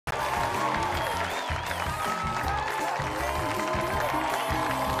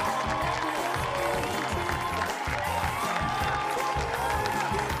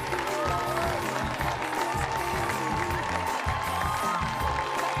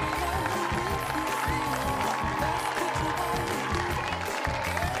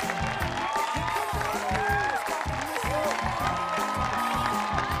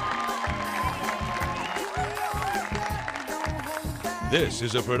This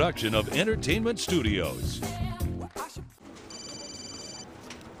is a production of Entertainment Studios.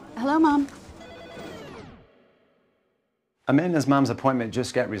 Hello, Mom. Amanda's mom's appointment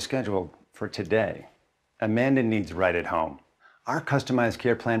just got rescheduled for today. Amanda needs right at home. Our customized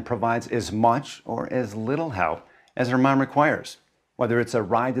care plan provides as much or as little help as her mom requires, whether it's a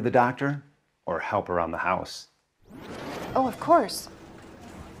ride to the doctor or help around the house. Oh, of course.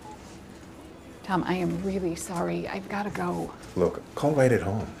 Tom, I am really sorry. I've got to go. Look, call right at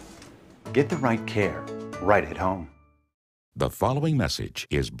home. Get the right care right at home. The following message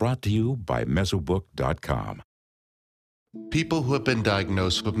is brought to you by Mesobook.com. People who have been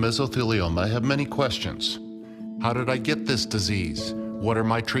diagnosed with mesothelioma have many questions. How did I get this disease? What are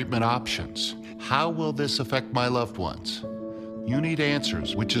my treatment options? How will this affect my loved ones? You need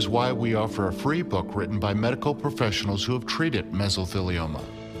answers, which is why we offer a free book written by medical professionals who have treated mesothelioma.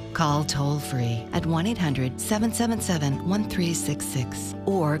 Call toll-free at 1-800-777-1366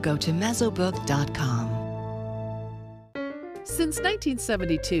 or go to Mesobook.com. Since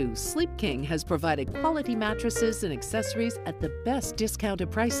 1972, Sleep King has provided quality mattresses and accessories at the best discounted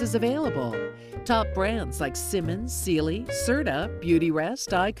prices available. Top brands like Simmons, Sealy, Serta, Beautyrest,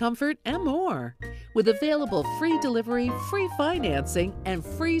 iComfort, and more. With available free delivery, free financing, and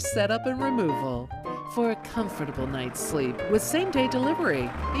free setup and removal. For a comfortable night's sleep with same-day delivery,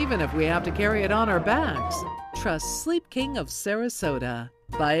 even if we have to carry it on our backs. Trust Sleep King of Sarasota.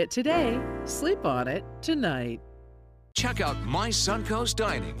 Buy it today, sleep on it tonight. Check out My Suncoast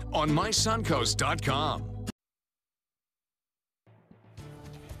Dining on mysuncoast.com.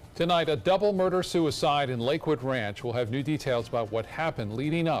 Tonight, a double murder-suicide in Lakewood Ranch. We'll have new details about what happened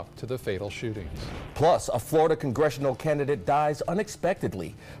leading up to the fatal shootings. Plus, a Florida congressional candidate dies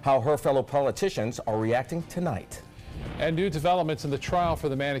unexpectedly. How her fellow politicians are reacting tonight. And new developments in the trial for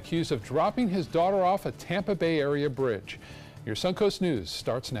the man accused of dropping his daughter off a Tampa Bay area bridge. Your Suncoast News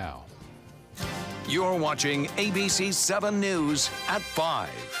starts now. You're watching ABC 7 News at 5.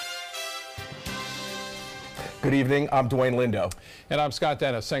 Good evening, I'm Dwayne Lindo. And I'm Scott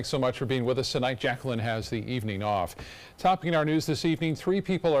Dennis. Thanks so much for being with us tonight. Jacqueline has the evening off. Topping our news this evening, 3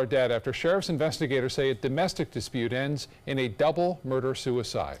 people are dead after sheriff's investigators say a domestic dispute ends in a double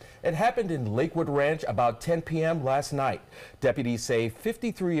murder-suicide. It happened in Lakewood Ranch about 10 p.m. last night. Deputies say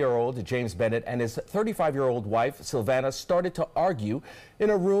 53-year-old James Bennett and his 35-year-old wife, Sylvana, started to argue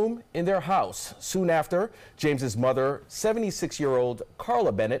in a room in their house. Soon after, James's mother, 76-year-old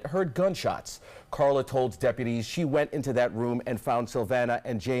Carla Bennett, heard gunshots. Carla told deputies she went into that room and found Sylvana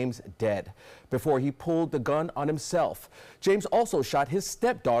and James dead before he pulled the gun on himself. James also shot his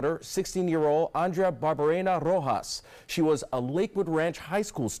stepdaughter, 16-year-old Andrea Barberena Rojas. She was a Lakewood Ranch high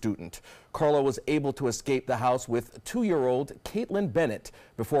school student. Carla was able to escape the house with 2-year-old Caitlin Bennett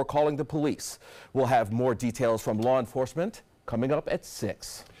before calling the police. We'll have more details from law enforcement coming up at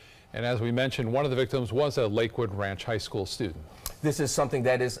 6. And as we mentioned, one of the victims was a Lakewood Ranch high school student. This is something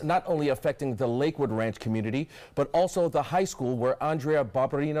that is not only affecting the Lakewood Ranch community, but also the high school where Andrea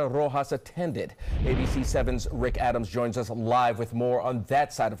Barberena Rojas attended. ABC 7's Rick Adams joins us live with more on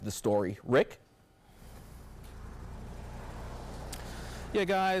that side of the story. Rick? Yeah,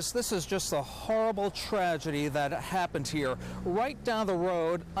 guys, this is just a horrible tragedy that happened here. Right down the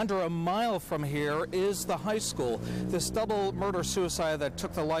road, under a mile from here, is the high school. This double murder-suicide that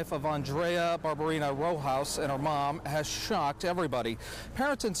took the life of Andrea Barberena Rojas and her mom has shocked everybody.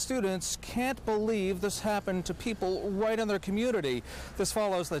 Parents and students can't believe this happened to people right in their community. This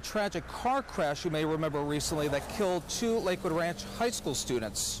follows the tragic car crash you may remember recently that killed 2 Lakewood Ranch high school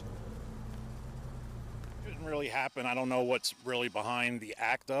students. Really happen. I don't know what's really behind the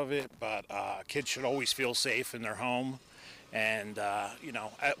act of it, but kids should always feel safe in their home. And, you know,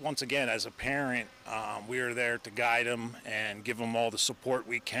 once again, as a parent, we are there to guide them and give them all the support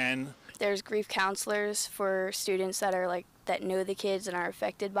we can. There's grief counselors for students that are that know the kids and are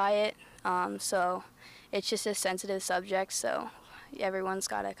affected by it. So it's just a sensitive subject. So everyone's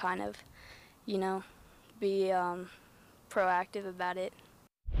got to kind of, you know, be proactive about it.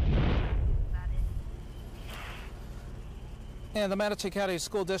 And the Manatee County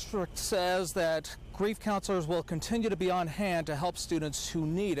School District says that grief counselors will continue to be on hand to help students who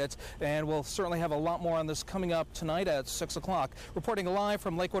need it. And we'll certainly have a lot more on this coming up tonight at 6 o'clock. Reporting live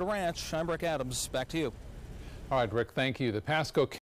from Lakewood Ranch, I'm Rick Adams. Back to you. All right, Rick, thank you. The Pasco